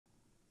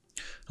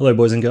Hello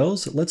boys and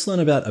girls, let's learn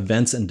about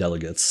events and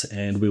delegates,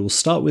 and we will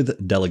start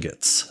with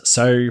delegates.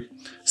 So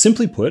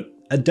simply put,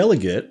 a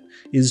delegate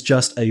is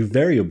just a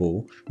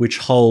variable which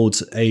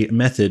holds a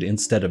method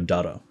instead of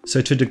data. So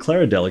to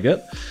declare a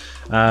delegate,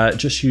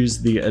 just use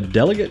the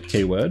delegate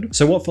keyword.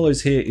 So what follows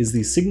here is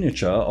the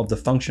signature of the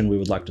function we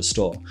would like to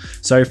store.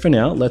 So for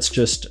now, let's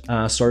just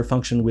store a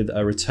function with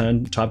a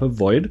return type of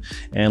void,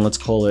 and let's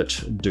call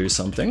it do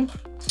something.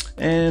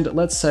 And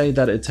let's say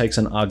that it takes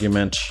an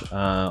argument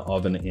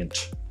of an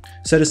int.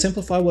 So to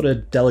simplify what a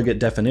delegate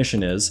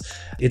definition is,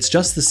 it's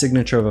just the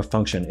signature of a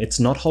function. It's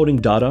not holding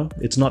data.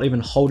 It's not even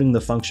holding the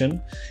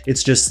function.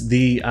 It's just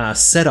the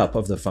setup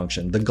of the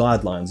function, the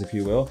guidelines, if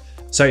you will.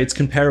 So it's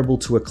comparable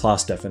to a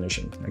class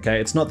definition,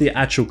 okay? It's not the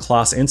actual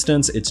class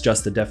instance, it's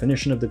just the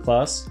definition of the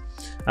class.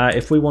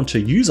 If we want to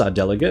use our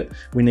delegate,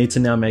 we need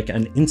to now make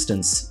an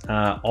instance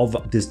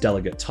of this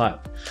delegate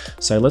type.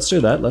 So let's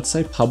do that. Let's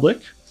say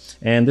public,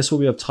 and this will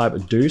be of type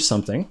do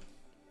something,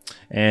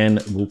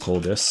 and we'll call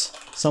this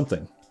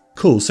something.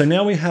 Cool, so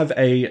now we have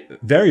a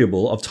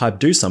variable of type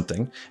do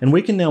something, and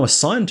we can now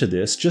assign to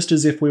this just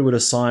as if we would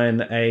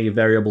assign a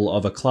variable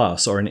of a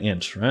class or an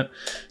int, right?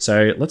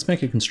 So let's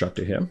make a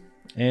constructor here,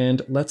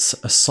 and let's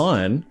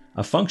assign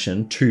a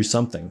function to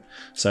something.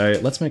 So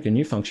let's make a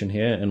new function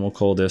here, and we'll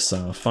call this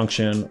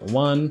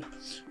function1,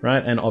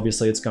 right? And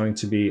obviously it's going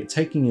to be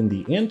taking in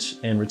the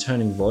int and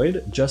returning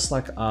void, just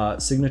like our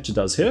signature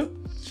does here.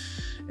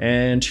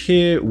 And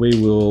here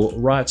we will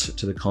write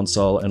to the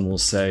console and we'll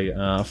say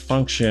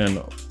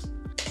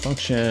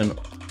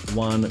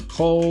function1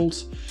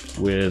 called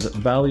with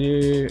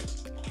value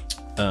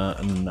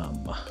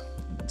num.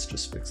 Let's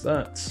just fix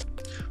that.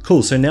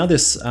 Cool, so now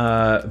this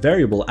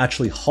variable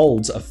actually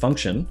holds a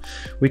function.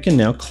 We can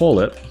now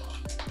call it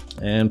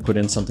and put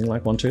in something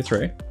like 1, 2,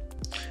 3.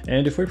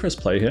 And if we press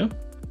play here,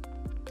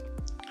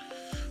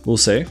 we'll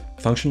see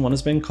function1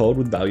 has been called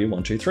with value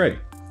 1, 2, 3.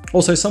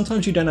 Also,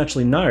 sometimes you don't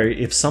actually know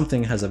if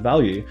something has a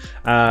value.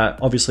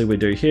 Obviously we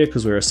do here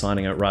because we're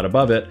assigning it right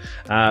above it,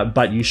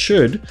 but you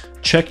should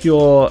check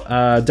your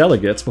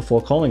delegates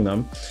before calling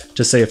them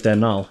to see if they're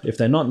null. If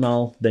they're not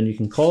null, then you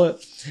can call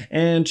it.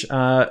 And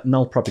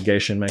null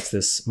propagation makes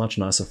this much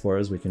nicer for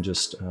us. We can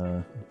just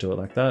do it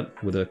like that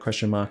with a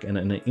question mark and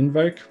an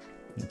invoke.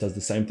 It does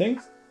the same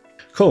thing.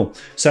 Cool.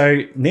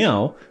 So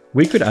now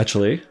we could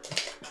actually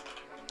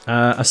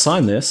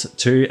assign this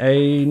to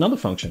another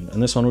function,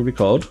 and this one will be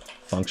called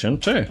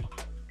function2.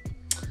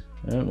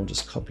 And we'll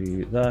just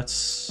copy that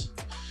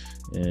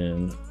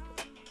and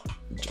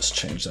just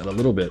change that a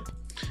little bit.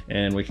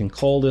 And we can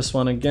call this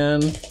one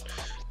again.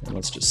 And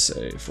let's just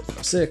say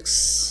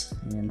 456.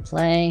 And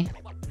play.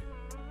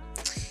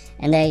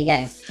 And there you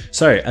go.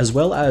 So as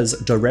well as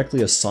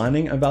directly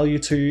assigning a value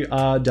to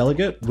our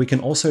delegate, we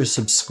can also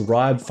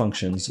subscribe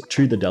functions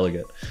to the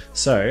delegate.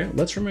 So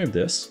let's remove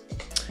this.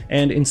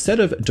 And instead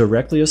of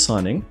directly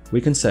assigning, we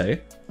can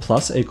say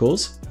plus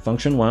equals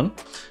function1,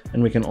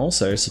 and we can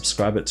also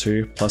subscribe it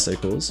to plus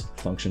equals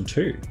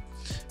function2.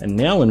 And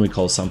now when we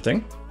call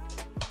something,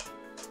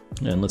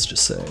 and let's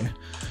just say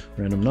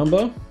random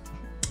number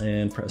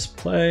and press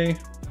play,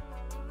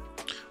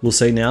 we'll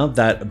see now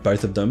that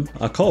both of them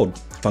are called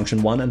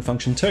function1 and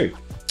function2.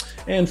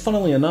 And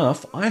funnily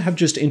enough, I have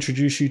just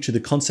introduced you to the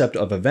concept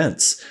of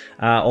events.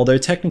 Although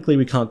technically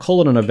we can't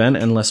call it an event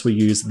unless we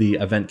use the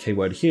event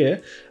keyword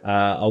here.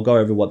 I'll go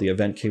over what the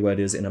event keyword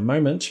is in a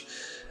moment.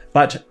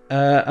 But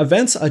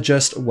events are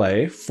just a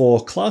way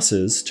for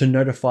classes to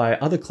notify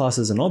other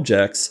classes and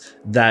objects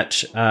that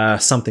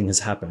something has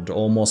happened,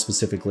 or more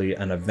specifically,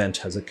 an event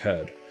has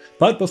occurred.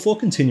 But before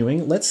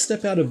continuing, let's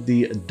step out of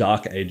the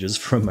dark ages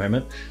for a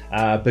moment,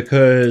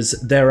 because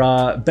there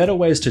are better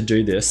ways to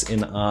do this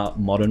in our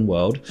modern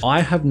world. I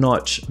have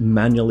not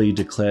manually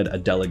declared a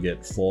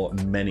delegate for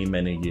many,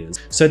 many years.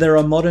 So there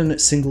are modern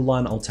single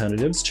line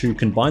alternatives to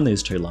combine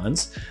these two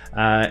lines.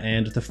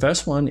 And the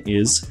first one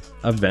is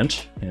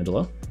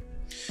EventHandler.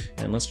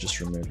 And let's just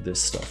remove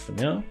this stuff for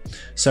now.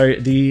 So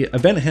the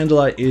event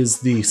handler is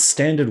the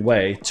standard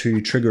way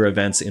to trigger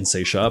events in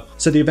C#.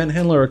 So the event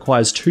handler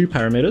requires two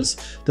parameters.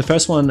 The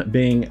first one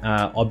being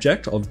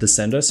object of the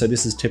sender. So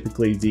this is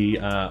typically the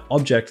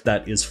object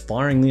that is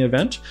firing the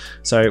event.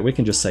 So we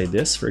can just say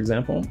this, for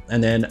example,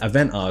 and then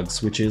event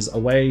args, which is a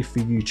way for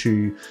you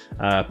to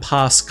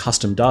pass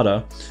custom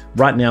data.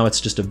 Right now, it's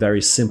just a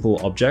very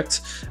simple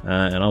object,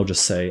 and I'll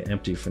just say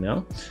empty for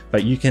now,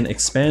 but you can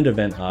expand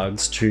event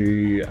args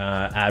to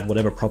add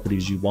whatever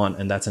properties you want,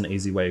 and that's an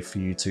easy way for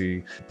you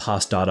to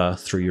pass data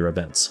through your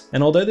events.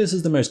 And although this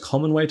is the most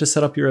common way to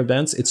set up your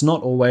events, it's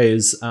not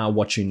always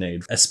what you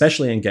need.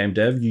 Especially in game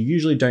dev, you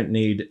usually don't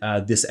need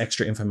this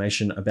extra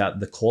information about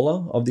the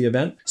caller of the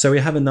event. So we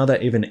have another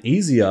even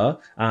easier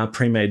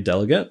pre-made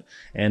delegate,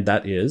 and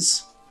that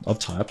is of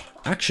type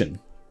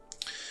action.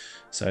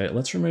 So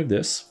let's remove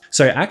this.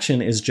 So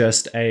action is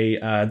just a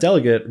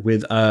delegate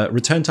with a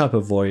return type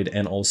of void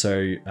and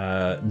also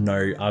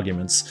no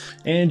arguments.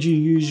 And you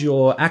use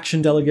your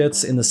action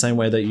delegates in the same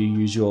way that you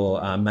use your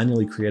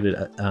manually created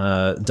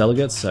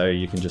delegates. So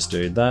you can just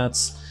do that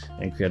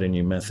and create a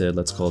new method.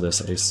 Let's call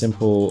this a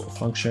simple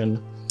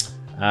function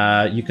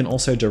You can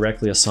also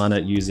directly assign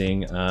it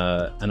using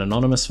an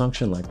anonymous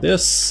function like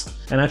this.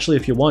 And actually,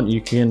 if you want,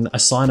 you can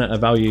assign it a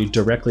value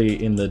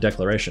directly in the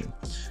declaration.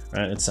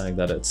 Right? It's saying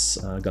that it's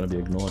going to be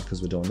ignored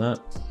because we're doing that.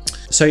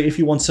 So if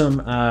you want some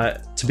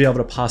to be able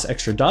to pass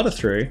extra data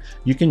through,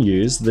 you can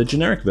use the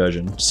generic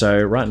version. So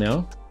right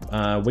now,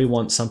 we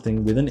want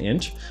something with an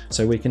int.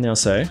 So we can now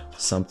say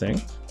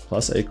something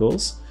plus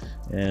equals,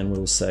 and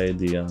we'll say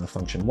the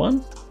function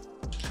 1,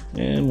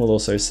 and we'll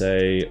also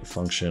say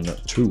function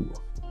 2.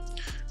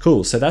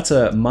 Cool, so that's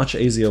a much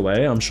easier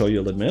way, I'm sure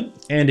you'll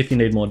admit. And if you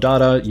need more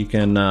data, you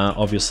can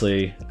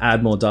obviously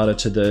add more data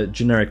to the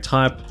generic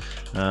type.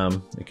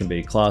 It can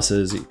be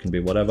classes, it can be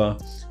whatever.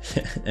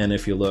 And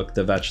if you look,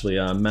 they've actually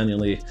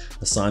manually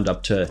assigned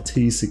up to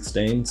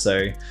T16. So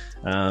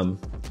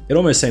it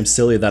almost seems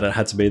silly that it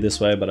had to be this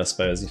way, but I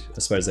suppose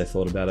they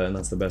thought about it and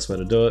that's the best way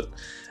to do it.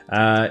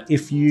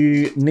 If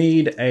you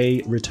need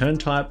a return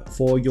type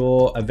for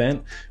your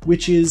event,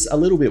 which is a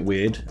little bit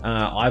weird,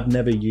 I've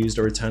never used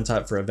a return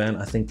type for event.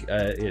 I think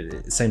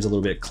it seems a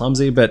little bit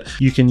clumsy, but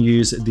you can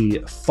use the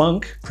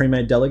Func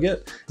pre-made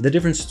delegate. The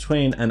difference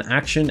between an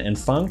action and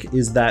Func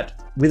is that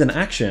with an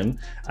action,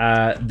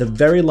 the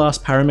very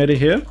last parameter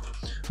here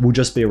will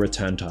just be a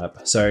return type.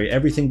 So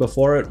everything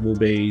before it will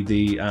be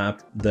the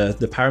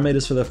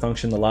parameters for the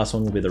function. The last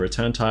one will be the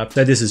return type.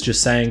 So this is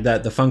just saying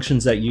that the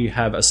functions that you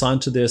have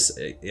assigned to this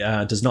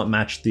does not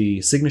match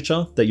the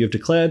signature that you've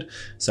declared.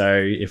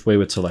 So if we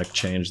were to like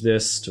change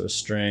this to a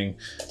string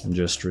and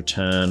just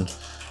return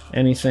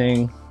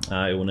anything,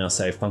 it will now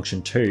say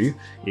function 2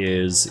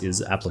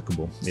 is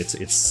applicable.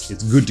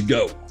 It's good to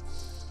go.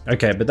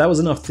 Okay, but that was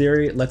enough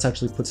theory. Let's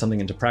actually put something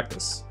into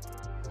practice.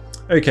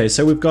 Okay,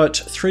 so we've got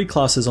 3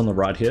 classes on the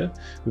right here.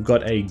 We've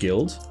got a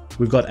guild,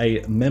 we've got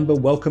a member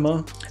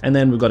welcomer, and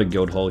then we've got a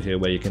guild hall here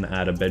where you can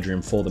add a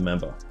bedroom for the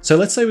member. So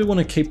let's say we want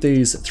to keep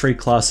these 3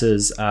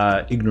 classes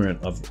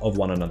ignorant of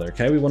one another,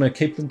 okay? We want to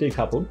keep them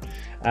decoupled,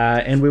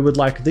 and we would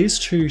like these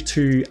 2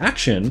 to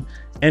action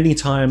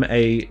anytime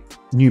a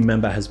new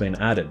member has been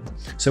added.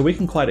 So we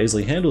can quite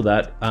easily handle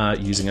that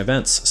using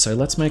events. So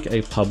let's make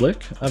a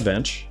public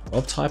event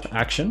of type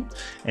action,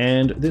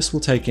 and this will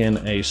take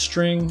in a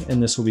string,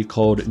 and this will be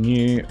called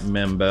new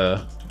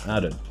member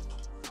added.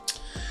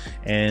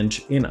 And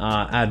in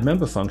our add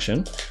member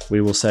function, we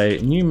will say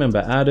new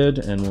member added,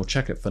 and we'll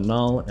check it for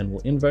null, and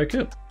we'll invoke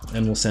it,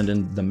 and we'll send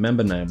in the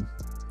member name.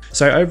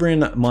 So over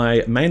in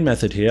my main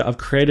method here, I've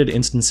created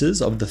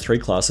instances of the 3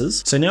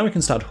 classes. So now we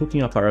can start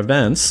hooking up our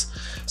events.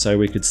 So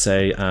we could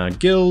say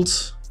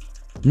guild,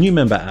 new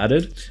member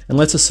added, and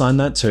let's assign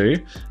that to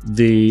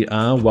the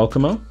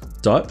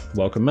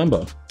welcomer.welcome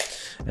member.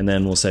 And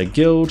then we'll say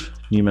guild,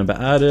 new member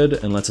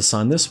added, and let's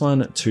assign this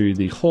one to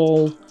the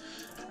hall,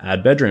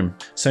 add bedroom.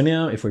 So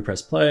now if we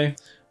press play,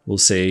 we'll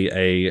see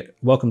a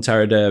welcome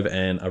Tara Dev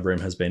and a room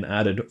has been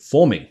added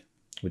for me,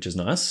 which is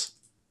nice.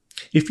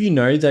 If you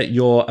know that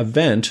your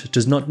event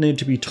does not need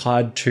to be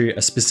tied to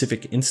a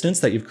specific instance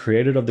that you've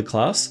created of the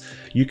class,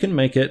 you can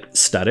make it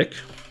static,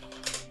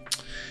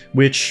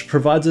 which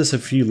provides us a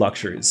few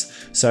luxuries.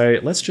 So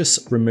let's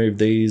just remove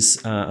these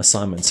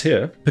assignments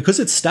here. Because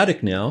it's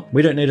static now,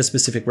 we don't need a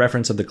specific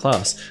reference of the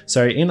class.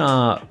 So in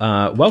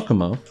our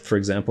welcomer, for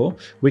example,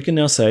 we can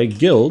now say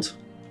guild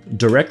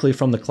directly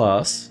from the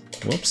class,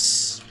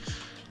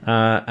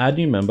 add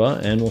new member,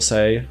 and we'll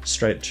say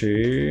straight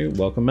to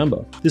welcome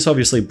member. This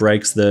obviously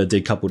breaks the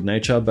decoupled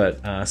nature, but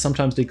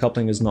sometimes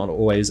decoupling is not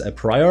always a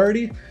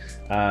priority.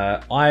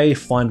 I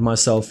find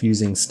myself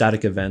using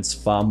static events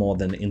far more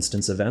than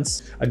instance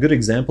events. A good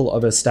example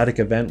of a static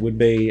event would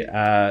be,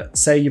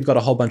 say you've got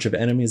a whole bunch of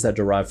enemies that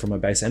derive from a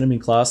base enemy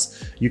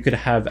class. You could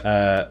have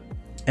a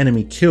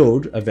enemy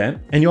killed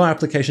event, and your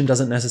application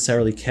doesn't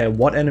necessarily care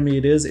what enemy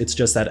it is, it's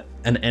just that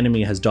an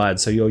enemy has died.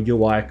 So your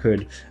UI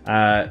could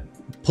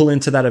pull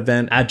into that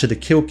event, add to the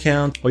kill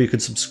count, or you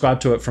could subscribe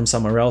to it from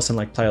somewhere else and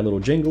like play a little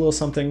jingle or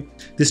something.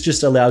 This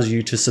just allows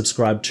you to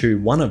subscribe to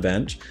one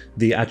event,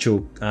 the actual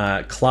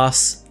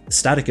class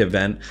static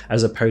event,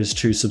 as opposed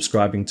to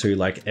subscribing to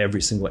like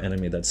every single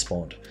enemy that's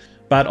spawned.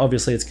 But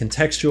obviously it's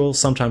contextual.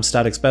 Sometimes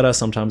static's better,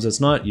 sometimes it's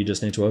not. You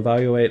just need to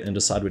evaluate and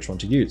decide which one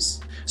to use.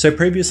 So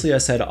previously I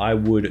said I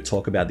would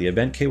talk about the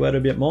event keyword a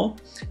bit more,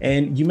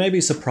 and you may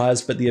be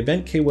surprised, but the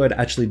event keyword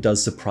actually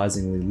does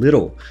surprisingly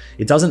little.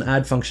 It doesn't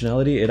add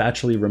functionality, it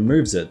actually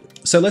removes it.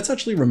 So let's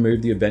actually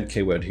remove the event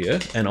keyword here,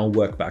 and I'll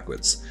work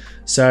backwards.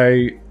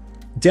 So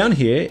down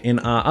here in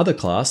our other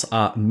class,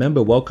 our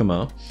member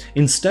welcomer,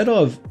 instead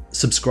of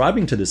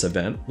subscribing to this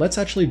event, let's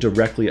actually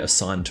directly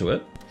assign to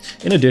it.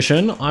 In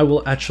addition, I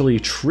will actually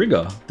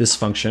trigger this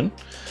function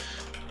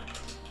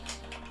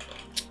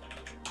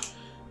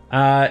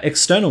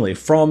externally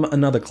from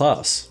another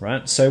class,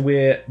 right? So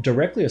we're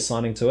directly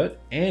assigning to it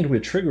and we're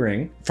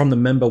triggering from the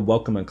member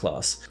welcomer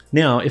class.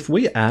 Now, if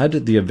we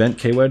add the event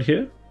keyword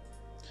here,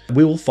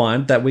 we will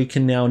find that we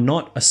can now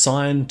not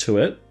assign to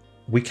it.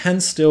 We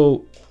can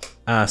still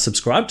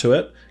subscribe to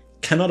it,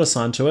 cannot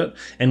assign to it,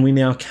 and we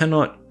now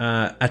cannot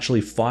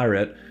actually fire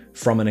it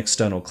from an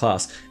external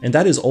class. And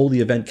that is all the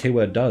event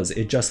keyword does.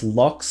 It just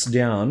locks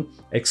down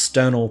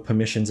external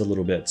permissions a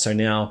little bit. So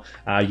now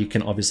you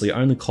can obviously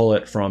only call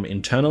it from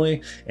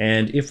internally.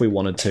 And if we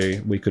wanted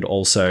to, we could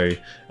also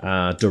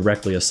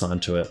directly assign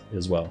to it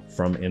as well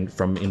from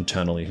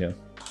internally here.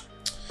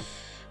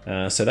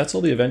 So that's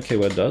all the event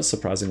keyword does,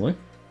 surprisingly.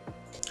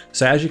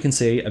 So as you can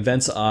see,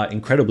 events are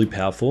incredibly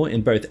powerful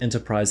in both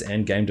enterprise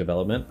and game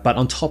development. But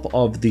on top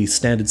of the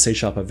standard C#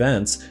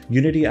 events,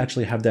 Unity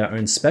actually have their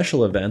own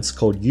special events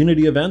called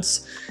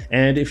UnityEvents.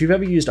 And if you've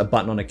ever used a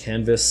button on a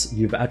canvas,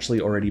 you've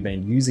actually already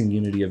been using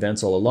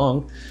UnityEvents all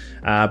along.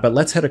 But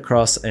let's head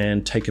across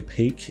and take a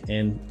peek,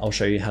 and I'll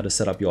show you how to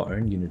set up your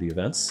own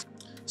UnityEvents.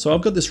 So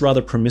I've got this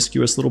rather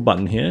promiscuous little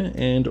button here,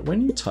 and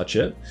when you touch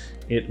it,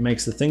 it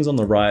makes the things on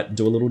the right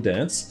do a little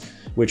dance,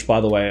 which,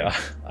 by the way,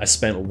 I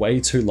spent way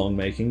too long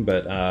making,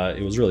 but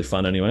it was really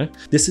fun anyway.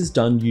 This is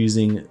done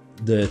using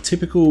the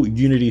typical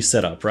Unity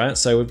setup, right?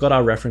 So we've got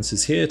our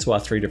references here to our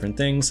 3 different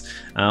things,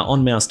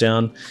 on mouse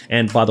down.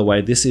 And by the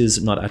way, this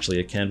is not actually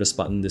a canvas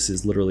button. This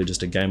is literally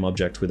just a game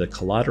object with a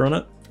collider on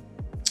it,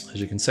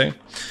 as you can see.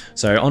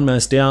 So on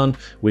mouse down,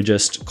 we're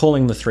just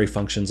calling the 3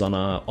 functions on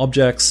our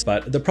objects.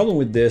 But the problem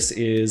with this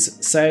is,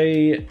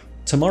 say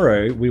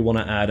tomorrow we want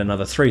to add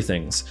another 3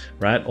 things,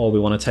 right? Or we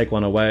want to take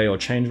one away or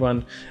change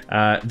one.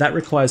 That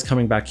requires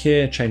coming back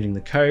here, changing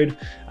the code.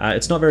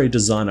 It's not very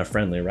designer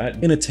friendly, right?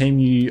 In a team,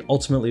 you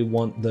ultimately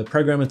want the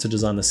programmer to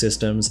design the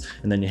systems,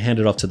 and then you hand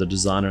it off to the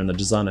designer, and the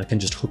designer can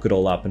just hook it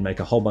all up and make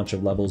a whole bunch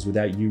of levels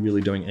without you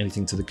really doing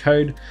anything to the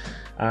code.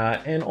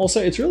 And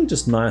also, it's really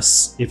just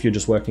nice if you're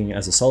just working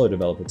as a solo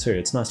developer too.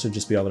 It's nice to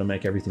just be able to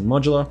make everything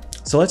modular.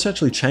 So let's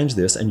actually change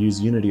this and use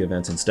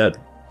UnityEvent instead.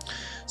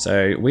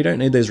 So we don't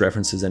need these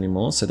references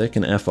anymore, so they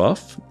can F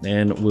off,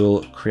 and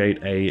we'll create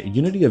a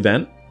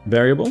UnityEvent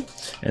variable,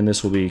 and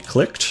this will be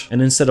clicked.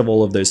 And instead of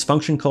all of those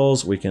function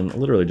calls, we can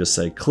literally just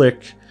say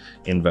click,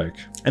 invoke.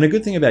 And a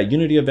good thing about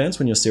Unity events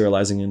when you're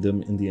serializing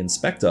them in the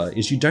inspector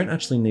is you don't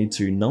actually need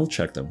to null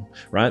check them,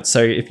 right?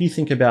 So if you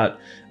think about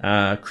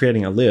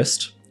creating a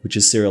list, which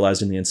is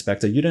serialized in the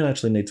inspector, you don't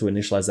actually need to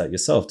initialize that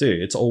yourself, do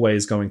you? It's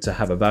always going to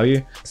have a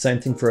value. Same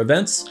thing for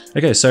events.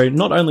 Okay, so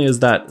not only is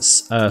that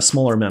a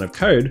smaller amount of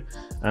code,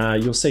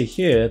 you'll see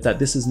here that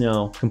this is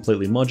now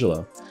completely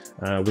modular.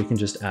 We can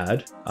just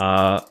add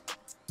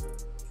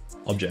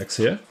objects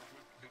here.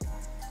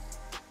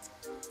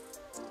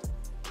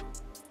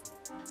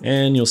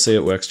 And you'll see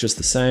it works just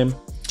the same.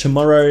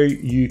 Tomorrow,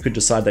 you could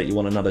decide that you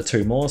want another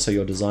 2 more, so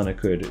your designer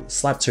could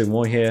slap 2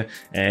 more here,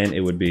 and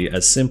it would be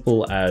as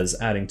simple as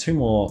adding 2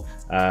 more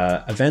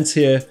events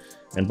here,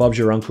 and Bob's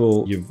your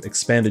uncle. You've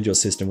expanded your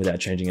system without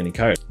changing any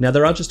code. Now,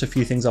 there are just a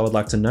few things I would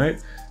like to note.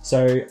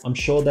 So I'm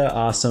sure there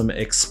are some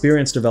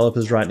experienced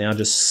developers right now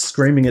just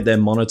screaming at their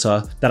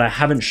monitor that I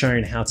haven't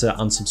shown how to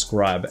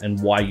unsubscribe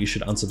and why you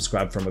should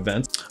unsubscribe from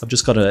events. I've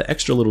just got an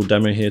extra little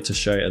demo here to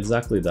show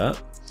exactly that.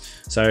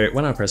 So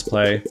when I press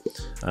play,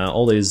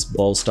 all these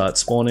balls start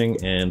spawning,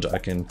 and I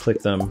can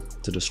click them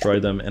to destroy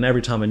them. And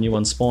every time a new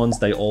one spawns,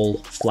 they all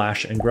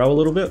flash and grow a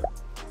little bit.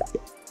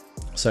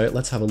 So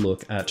let's have a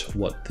look at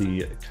what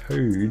the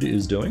code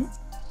is doing.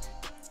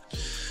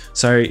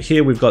 So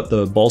here we've got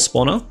the ball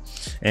spawner,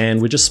 and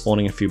we're just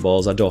spawning a few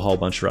balls. I do a whole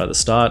bunch right at the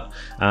start,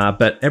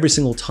 but every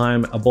single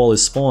time a ball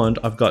is spawned,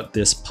 I've got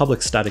this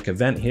public static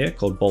event here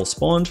called ball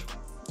spawned,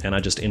 and I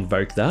just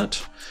invoke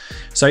that.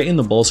 So in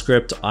the ball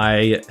script,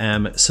 I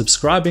am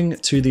subscribing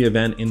to the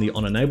event in the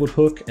onEnabled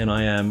hook, and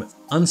I am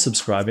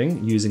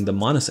unsubscribing using the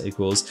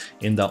 -equals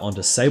in the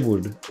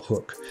onDisabled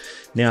hook.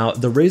 Now,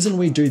 the reason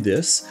we do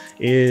this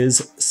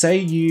is, say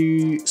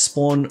you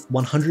spawn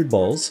 100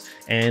 balls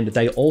and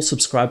they all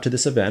subscribe to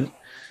this event,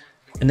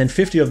 and then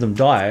 50 of them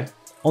die.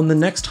 On the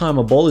next time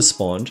a ball is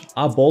spawned,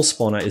 our ball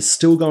spawner is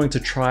still going to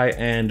try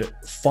and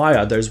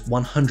fire those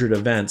 100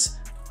 events,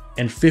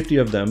 and 50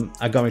 of them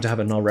are going to have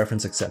a null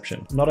reference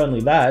exception. Not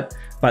only that,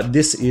 but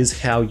this is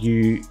how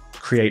you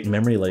create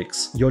memory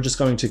leaks. You're just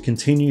going to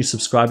continue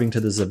subscribing to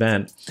this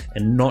event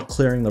and not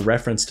clearing the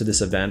reference to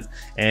this event.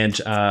 And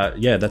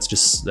yeah,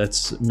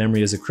 that's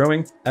memory is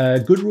accruing. A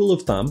good rule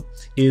of thumb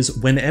is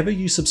whenever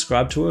you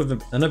subscribe to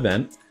an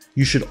event,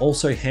 you should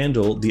also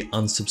handle the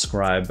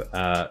unsubscribe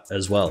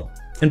as well.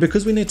 And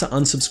because we need to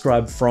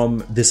unsubscribe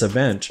from this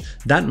event,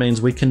 that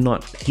means we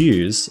cannot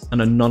use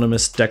an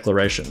anonymous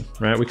declaration,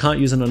 right? We can't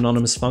use an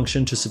anonymous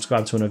function to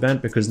subscribe to an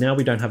event because now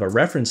we don't have a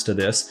reference to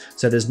this.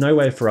 So there's no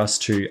way for us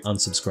to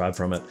unsubscribe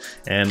from it.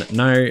 And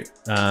no,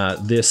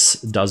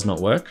 this does not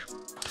work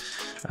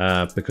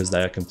because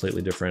they are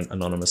completely different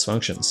anonymous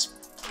functions.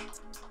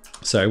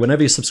 So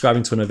whenever you're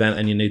subscribing to an event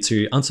and you need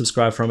to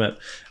unsubscribe from it,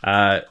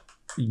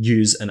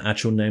 use an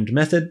actual named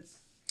method.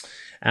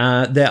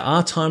 There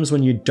are times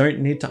when you don't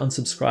need to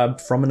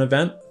unsubscribe from an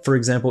event. For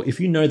example,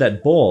 if you know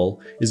that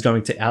ball is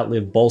going to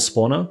outlive ball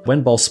spawner,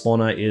 when ball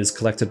spawner is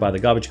collected by the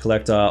garbage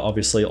collector,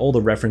 obviously all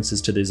the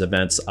references to these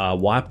events are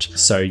wiped,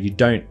 so you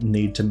don't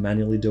need to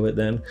manually do it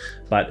then.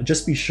 But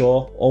just be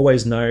sure,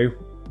 always know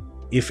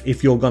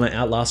if you're gonna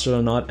outlast it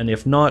or not, and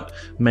if not,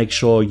 make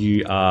sure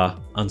you are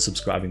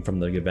unsubscribing from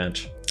the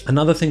event.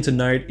 Another thing to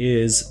note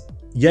is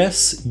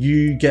yes,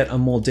 you get a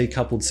more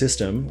decoupled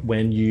system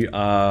when you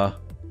are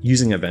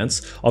using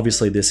events.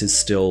 Obviously, this is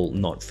still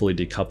not fully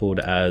decoupled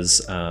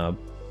as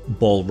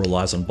Ball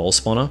relies on ball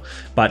spawner,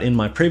 but in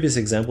my previous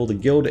example, the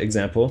guild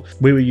example,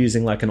 we were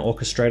using like an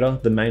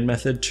orchestrator, the main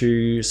method,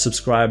 to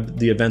subscribe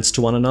the events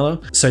to one another.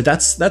 So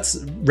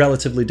that's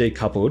relatively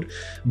decoupled,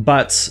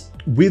 but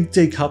with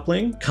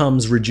decoupling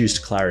comes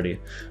reduced clarity.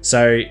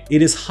 So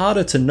it is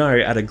harder to know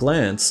at a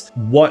glance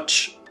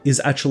what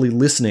is actually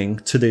listening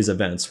to these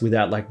events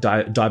without like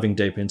diving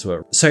deep into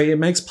it. So it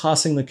makes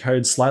parsing the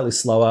code slightly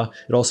slower.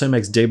 It also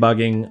makes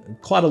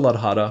debugging quite a lot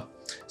harder.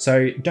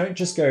 So don't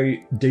just go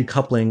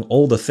decoupling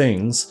all the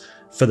things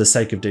for the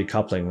sake of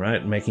decoupling,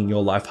 right? Making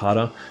your life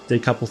harder.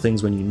 Decouple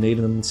things when you need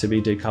them to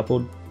be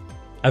decoupled.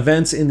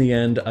 Events in the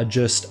end are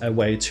just a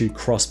way to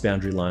cross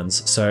boundary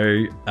lines.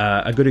 So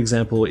a good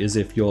example is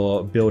if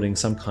you're building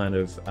some kind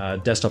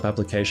of desktop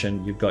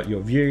application, you've got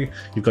your view,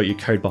 you've got your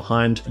code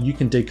behind, you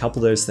can decouple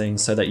those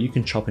things so that you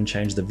can chop and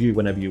change the view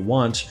whenever you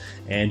want,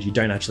 and you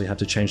don't actually have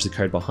to change the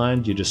code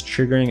behind, you're just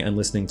triggering and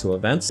listening to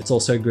events. It's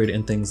also good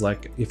in things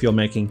like if you're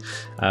making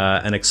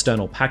an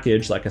external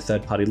package, like a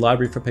third-party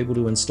library for people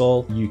to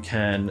install, you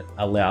can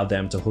allow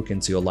them to hook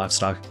into your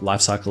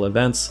lifecycle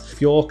events.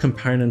 If your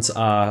components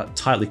are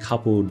tightly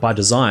coupled by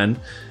design,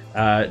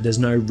 there's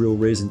no real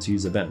reason to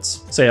use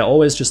events. So yeah,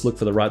 always just look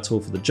for the right tool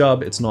for the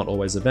job. It's not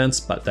always events,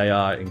 but they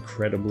are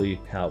incredibly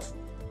powerful.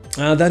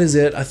 That is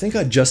it. I think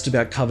I just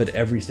about covered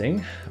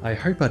everything. I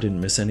hope I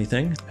didn't miss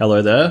anything.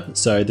 Hello there.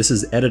 So this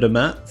is Editor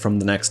Matt from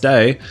the next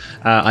day.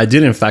 I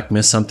did in fact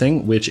miss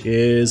something, which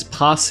is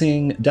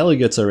passing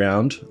delegates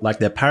around like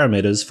their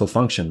parameters for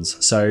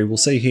functions. So we'll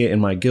see here in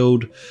my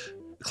guild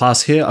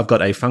class here, I've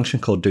got a function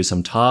called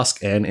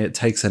doSomeTask, and it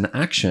takes an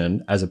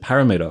action as a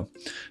parameter.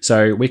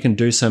 So we can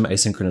do some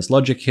asynchronous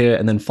logic here,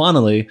 and then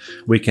finally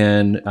we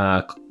can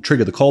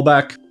trigger the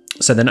callback.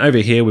 So then over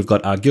here we've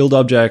got our guild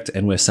object,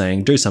 and we're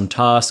saying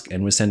doSomeTask,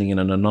 and we're sending in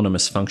an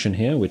anonymous function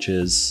here, which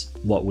is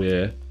what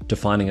we're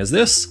defining as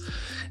this.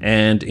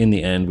 And in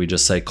the end we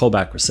just say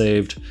callback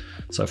received.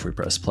 So if we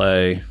press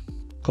play,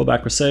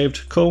 callback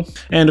received, cool.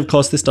 And of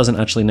course, this doesn't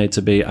actually need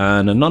to be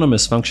an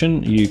anonymous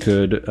function. You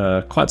could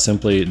quite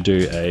simply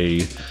do a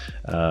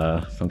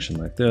function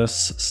like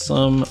this,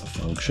 sum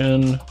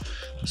function.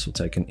 This will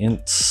take an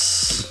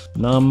int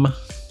num.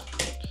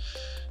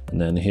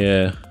 And then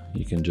here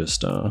you can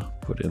just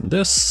put in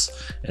this,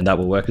 and that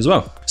will work as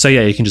well. So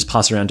yeah, you can just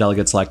pass around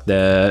delegates like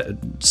they're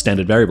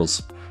standard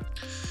variables.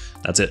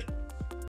 That's it.